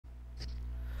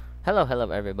Hello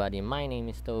everybody. My name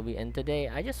is Toby, and today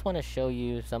I just want to show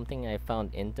you something I found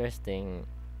interesting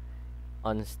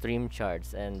on stream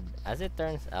charts. And as it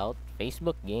turns out,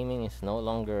 Facebook Gaming is no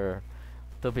longer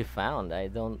to be found. I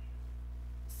don't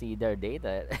see their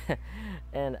data,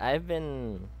 and I've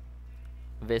been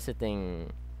visiting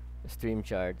stream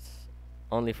charts,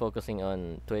 only focusing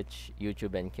on Twitch,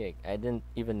 YouTube, and Kick. I didn't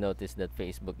even notice that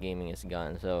Facebook Gaming is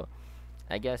gone. So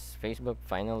I guess Facebook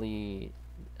finally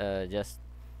just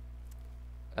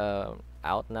uh,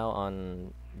 out now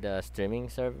on the streaming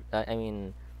I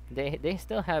mean, they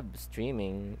still have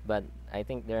streaming, but I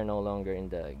think they're no longer in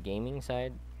the gaming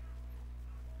side.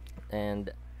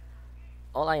 And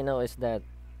all I know is that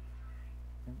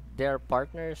their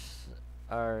partners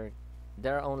are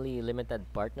there are only limited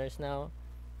partners now,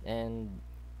 and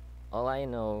all I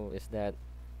know is that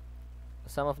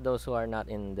some of those who are not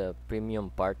in the premium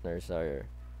partners are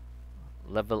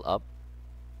level up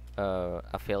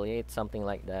affiliate, something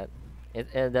like that.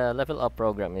 The level up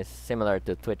program is similar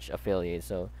to Twitch affiliate,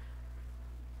 so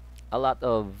a lot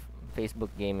of Facebook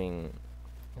gaming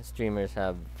streamers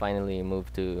have finally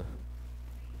moved to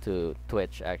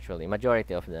Twitch. Actually,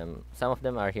 majority of them. Some of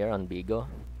them are here on Bigo,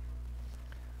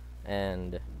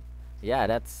 and yeah,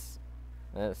 that's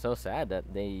so sad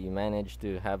that they managed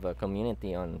to have a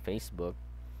community on Facebook.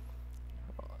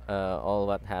 All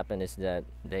what happened is that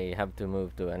they have to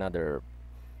move to another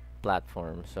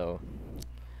platform. So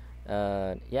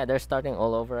yeah, they're starting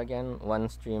all over again. One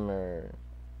streamer,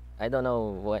 I don't know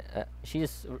what she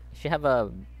have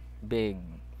a big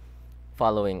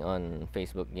following on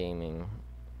Facebook gaming.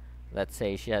 Let's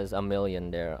say she has a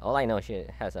million there. All I know, she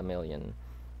has a million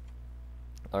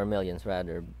or millions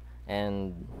rather,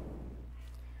 and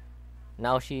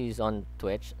now she's on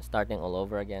Twitch, starting all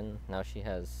over again. Now she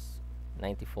has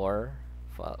 94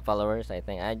 followers. I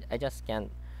think I just can't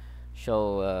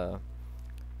show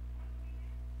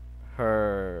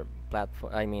her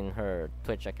platform. I mean her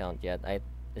Twitch account yet.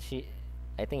 She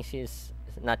I think she's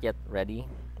not yet ready,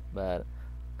 but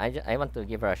I want to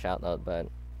give her a shout out. But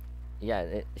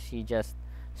yeah, she just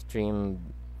streamed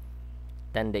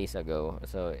 10 days ago,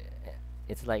 so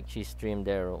it's like she streamed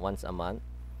there once a month.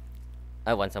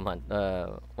 Once a month.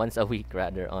 Once a week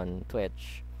rather on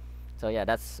Twitch. So yeah,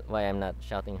 that's why I'm not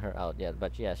shouting her out yet.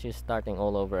 But yeah, she's starting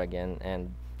all over again,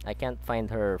 and I can't find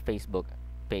her Facebook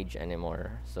page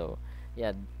anymore. So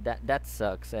yeah, that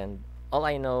sucks. And all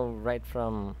I know right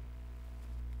from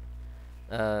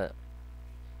uh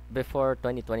before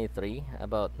 2023,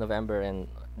 about November and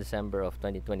December of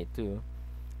 2022,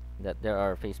 that there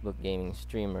are Facebook gaming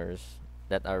streamers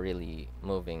that are really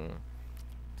moving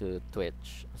to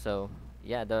Twitch. So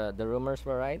yeah, the rumors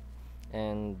were right,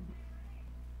 and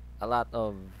a lot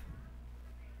of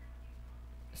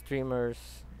streamers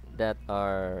that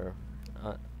are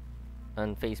uh,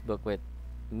 on Facebook with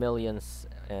millions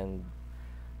and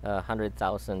hundred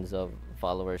thousands of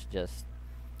followers just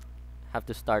have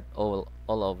to start all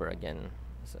over again.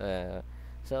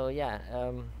 So yeah,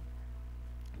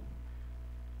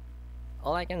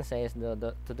 all I can say is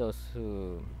to those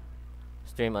who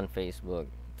stream on Facebook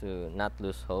to not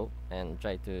lose hope and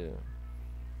try to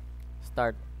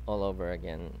start all over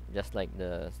again, just like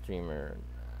the streamer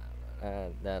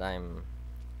that I'm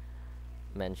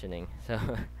mentioning. So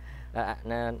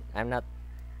I'm not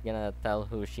gonna tell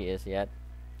who she is yet,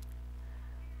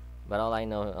 but all I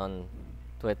know on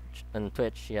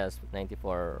Twitch she has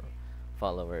 94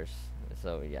 followers.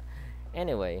 So yeah.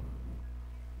 Anyway,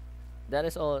 that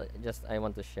is all just I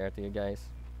want to share to you guys.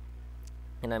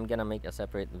 And I'm gonna make a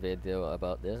separate video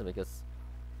about this because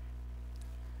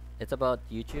it's about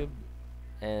YouTube,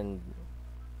 and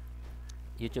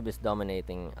YouTube is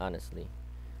dominating, honestly.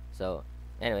 So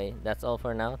anyway, that's all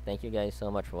for now. Thank you guys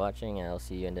so much for watching, and I'll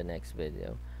see you in the next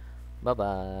video. Bye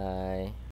bye.